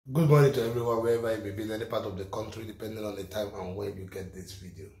Good morning to everyone, wherever you may be in any part of the country, depending on the time and when you get this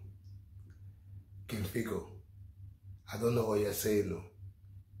video. Kingfigo, I don't know what you're saying, no.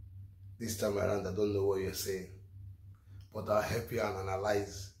 This time around, I don't know what you're saying. But I'll help you and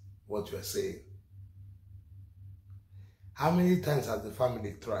analyze what you're saying. How many times has the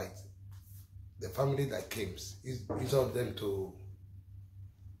family tried? The family that came, each of them to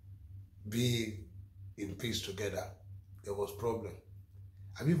be in peace together. There was problem.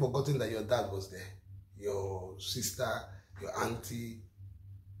 Have you forgotten that your dad was there? Your sister, your auntie,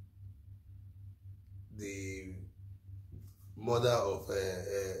 the mother of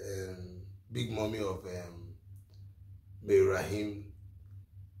big mommy of Mary Rahim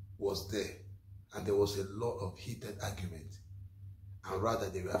was there, and there was a lot of heated argument, and rather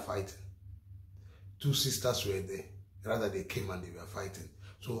they were fighting. Two sisters were there, rather they came and they were fighting.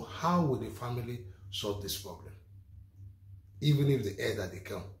 So how would the family solve this problem? Even if the elder they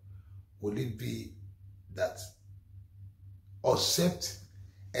come, will it be that,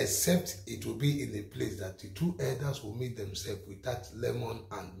 except it will be in a place that the two elders will meet themselves without Lemon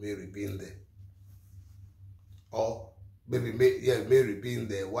and Mary being there? Or maybe, Mary being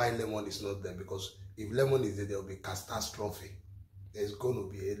there while Lemon is not there, because if Lemon is there, there will be catastrophe. There's going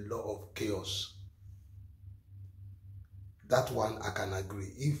to be a lot of chaos. That one I can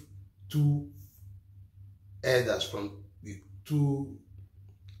agree. If two elders from the two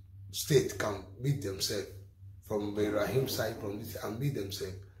states can meet themselves, from the Rahim side, from this, and meet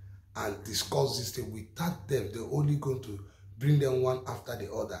themselves and discuss this thing without them, they're only going to bring them one after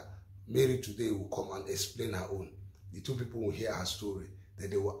the other. Mary today will come and explain her own. The two people will hear her story. Then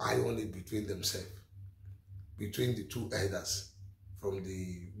they will iron it between themselves, between the two elders from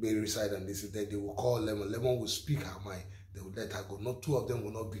the Mary side and this. Then they will call Lemon. Lemon will speak her mind. They will let her go. Not two of them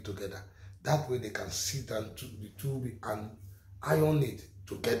will not be together. That way they can sit and and iron it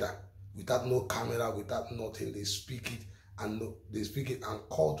together without no camera, without nothing. They speak it and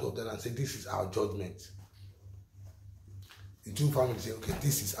call to them and say, this is our judgment. The two families say, okay,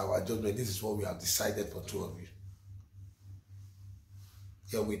 this is our judgment. This is what we have decided for two of you.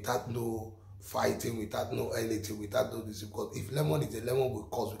 Yeah, without no fighting, without no anything, without no this. Because if Lemon is a Lemon will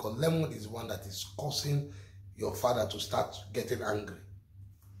cause, because Lemon is one that is causing your father to start getting angry.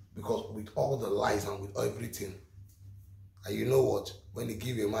 Because with all the lies and with everything, and you know what, when they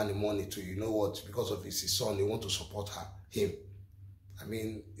give a man the money to, you know what, because of his son, they want to support him. I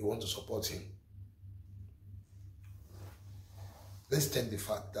mean, they want to support him. Let's take the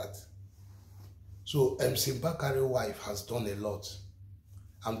fact that, so MC Mbakara's wife has done a lot.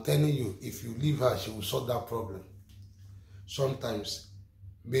 I'm telling you, if you leave her, she will solve that problem. Sometimes,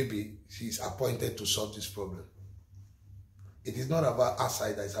 maybe she's appointed to solve this problem. It is not about our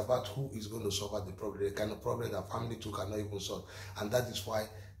side, it's about who is going to solve the problem, the kind of problem that family too cannot even solve. And that is why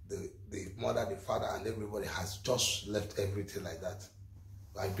the mother, the father, and everybody has just left everything like that.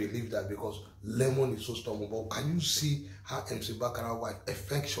 I believe that because Lemon is so stubborn. But can you see how MC Mbakara's wife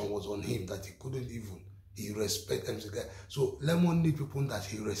affection was on him that he couldn't even, he respect MC Mbakara. So Lemon need people that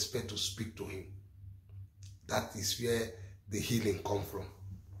he respect to speak to him. That is where the healing come from.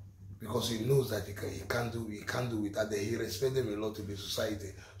 Because he knows that he can't do without that. He respects them a lot in the society.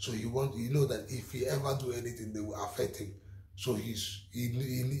 So he know that if he ever do anything, they will affect him. So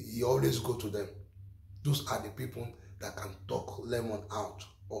he always go to them. Those are the people that can talk Lemon out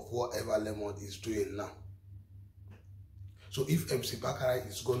of whatever Lemon is doing now. So if MC Mbakara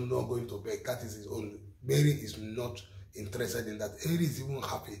is not going to beg, that is his own. Mary is not interested in that. Mary is even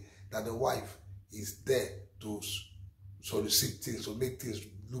happy that the wife is there to solicit things, to make things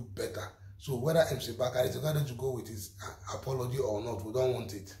look better. So whether MC Mbakara is going to go with his apology or not, we don't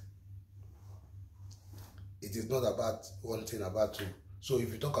want it. It is not about one thing, about two. So if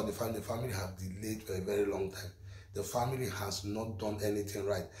you talk about the family have delayed for a very long time. The family has not done anything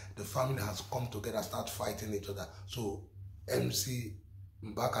right. The family has come together, start fighting each other. So MC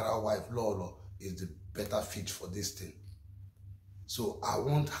Mbakara's wife, Lolo, is the better fit for this thing. So I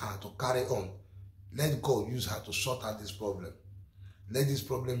want her to carry on. Let God use her to sort out this problem. Let this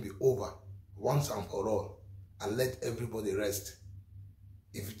problem be over once and for all, and let everybody rest.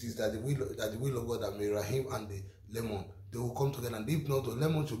 If it is that the will of God that Mary Rahim and the Lemon, they will come together. And if not, the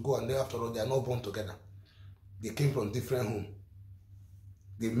Lemon should go, and then after all, they are not born together. They came from different homes.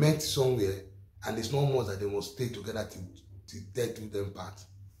 They met somewhere, and it's no more that they must stay together till death do them part.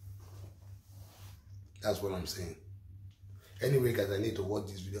 That's what I'm saying. Anyway, guys, I need to watch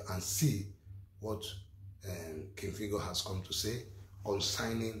this video and see what Kingfigo has come to say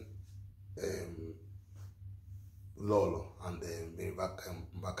concerning Lolo and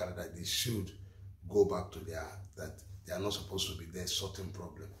Mbakara, that they should go back to their They are not supposed to be there sorting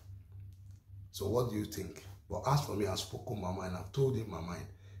problem. So what do you think? But as for me, I've spoken my mind, I've told him my mind,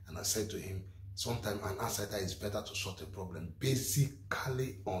 and I said to him, sometimes an outsider is better to sort a problem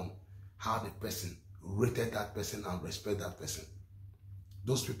basically on how the person rated that person and respect that person.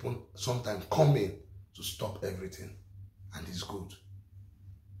 Those people sometimes come in to stop everything, and it's good.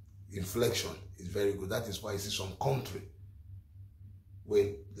 Inflection is very good. That is why you see some country,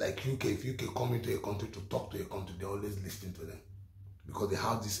 when like UK, if UK come into a country to talk to a country, they always listen to them because they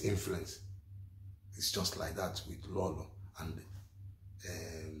have this influence. It's just like that with Lolo and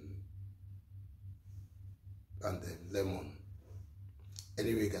Lemon.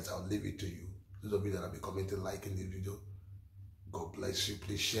 Anyway, guys, I'll leave it to you. Those of you that have been commenting, liking this video, God bless you.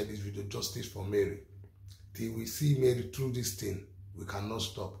 Please share this video. Justice for Mary. Till we see Mary through this thing, we cannot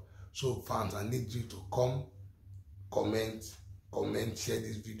stop. So fans, I need you to come, comment, share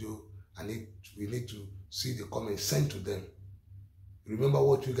this video. We need to see the comments, send to them. Remember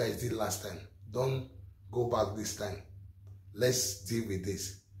what you guys did last time. Don't go back this time. Let's deal with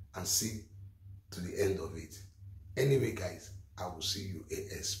this and see to the end of it. Anyway, guys, I will see you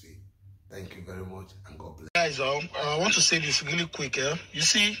ASP. Thank you very much, and God bless. Guys, I want to say this really quick. You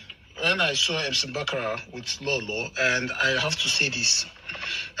see, when I saw Mbakara with Lolo, and I have to say this,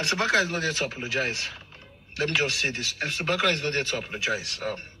 Mbakara is not there to apologize. Let me just say this. Mbakara is not there to apologize.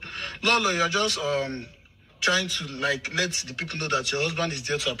 Lolo, you're just trying to like let the people know that your husband is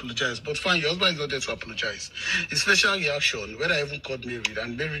there to apologize. But fine, your husband is not there to apologize. His special reaction, when I even called Mary,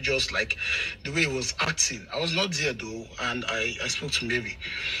 and Mary just like the way he was acting. I was not there though, and I spoke to Mary.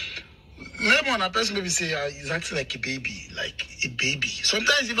 Lemon, a person maybe say he's acting like a baby,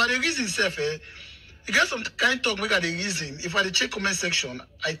 Sometimes if I dey reason himself, you get some kind of talk make I dey reason. If I dey check comment section,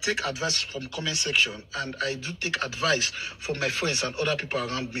 I take advice from comment section, and I do take advice from my friends and other people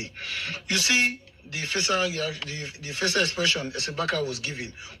around me. You see, the facial expression Mbakara was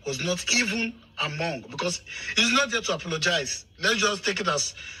giving was not even among, because he's not there to apologize. Let's just take it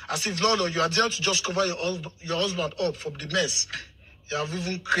as if, Lolo, you are there to just cover your husband up from the mess you have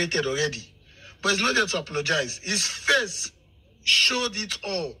even created already. But he's not there to apologize. His face showed it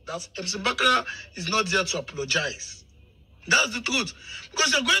all. That Mbakara is not there to apologize. That's the truth.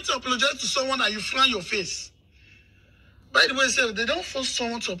 Because you're going to apologize to someone and you frown your face. By the way, sir, they don't force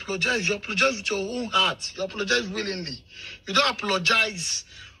someone to apologize. You apologize with your own heart. You apologize willingly. You don't apologize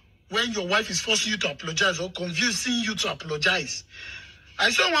when your wife is forcing you to apologize or convincing you to apologize.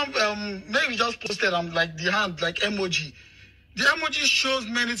 I saw one, maybe just posted like the hand, like emoji. The emoji shows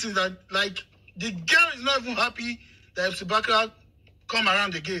many things that, like, the girl is not even happy that Mbakara come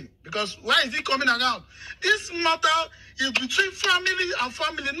around again. Because why is he coming around? This matter is between family and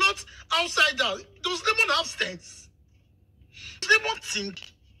family, not outsider. Those Lemon have sense. Lemon think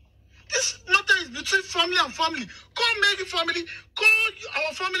this matter is between family and family. Call Mary family, call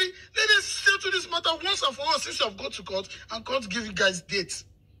our family. Let us settle this matter once and for all, since you have gone to court and court give you guys dates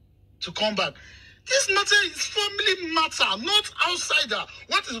to come back. This matter is family matter, not outsider.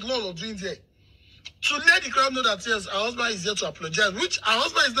 What is Lolo doing there? To let the crowd know that, yes, our husband is there to apologize, which our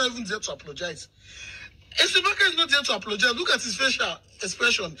husband is not even there to apologize. Mbakara is not there to apologize. Look at his facial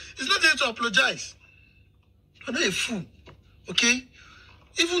expression. He's not there to apologize. I'm not a fool, okay?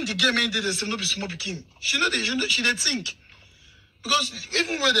 Even the game ain't there, they say, no be small pikin. She dey think. Because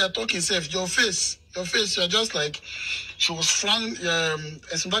even when they are talking, your face, you're just like, she was frowning,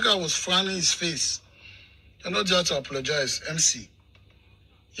 Mbakara was frowning his face. You're not there to apologize, MC.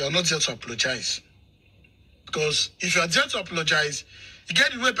 You're not there to apologize. Because if you're there to apologize, you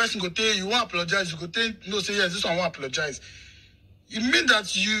get the way person go tell you want to apologize, you go tell no, say yes, this one want to apologize. It means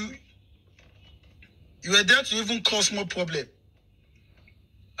that you were there to even cause more problem.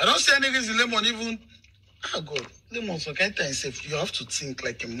 I don't see any reason Lemon even, God, Lemon, so can't tell yourself, you have to think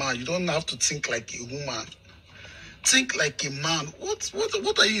like a man. You don't have to think like a woman. Think like a man.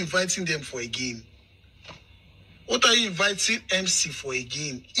 What are you inviting them for again? What are you inviting MC for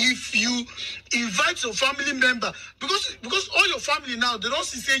again? If you invite your family member, because all your family now, they don't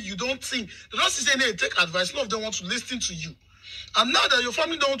say you don't think. They don't say they take advice. None of them want to listen to you. And now that your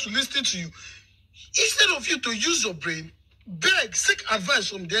family don't want to listen to you, instead of you to use your brain, beg, seek advice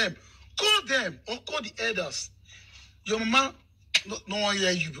from them. Call them or call the elders. Your mama, no one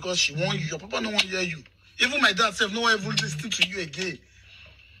hear you because she want you. Your papa, no one hear you. Even my dad said, no one even listen to you again.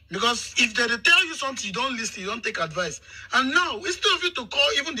 Because if they tell you something, you don't listen, you don't take advice. And now, instead of you to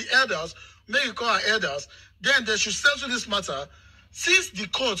call even the elders, maybe you call our elders, then they should settle this matter. Since the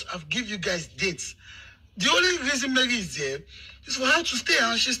court have give you guys dates, the only reason Mary is there is for her to stay,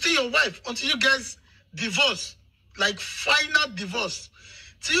 and she's still your wife until you guys divorce. Like final divorce.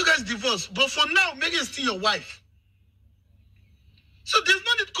 Till you guys divorce. But for now, Mary is still your wife. So there's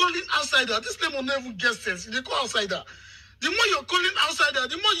no need calling outsider. This name will never get sense. They call outsider. The more you're calling outsider,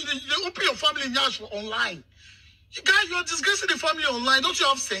 the more you open your family in Yash online. You guys, you're disgracing the family online. Don't you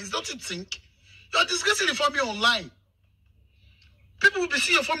have sense? Don't you think? You're disgracing the family online. People will be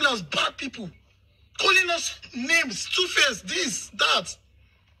seeing your family as bad people. Calling us names, two-face, this, that.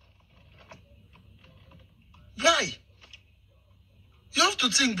 Why? You have to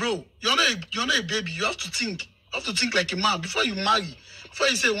think, bro. You're not a baby. You have to think. You have to think like a man before you marry. Before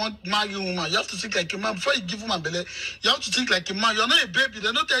you say you want to marry a woman, you have to think like a man. Before you give woman belly, you have to think like a man. You're not a baby.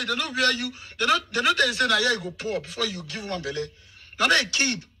 They don't tell you. They don't wear you. They don't tell you say that yeah you go poor before you give woman belly. You're not a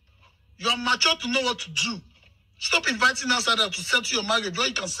kid. You're mature to know what to do. Stop inviting outsiders to settle your marriage. Where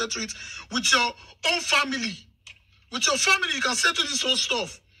you can settle it with your own family. With your family, you can settle this whole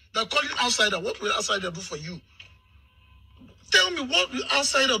stuff. They're calling outsider. What will outsider do for you? Tell me, what will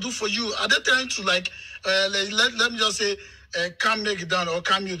outsider do for you? Are they trying to let me just say, calm me down or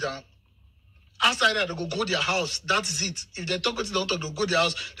calm you down? Outsider, they go their house. That is it. If they talk to you, they go their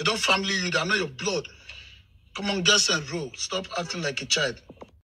house. They don't family you. They are not your blood. Come on, get some bro. Stop acting like a child.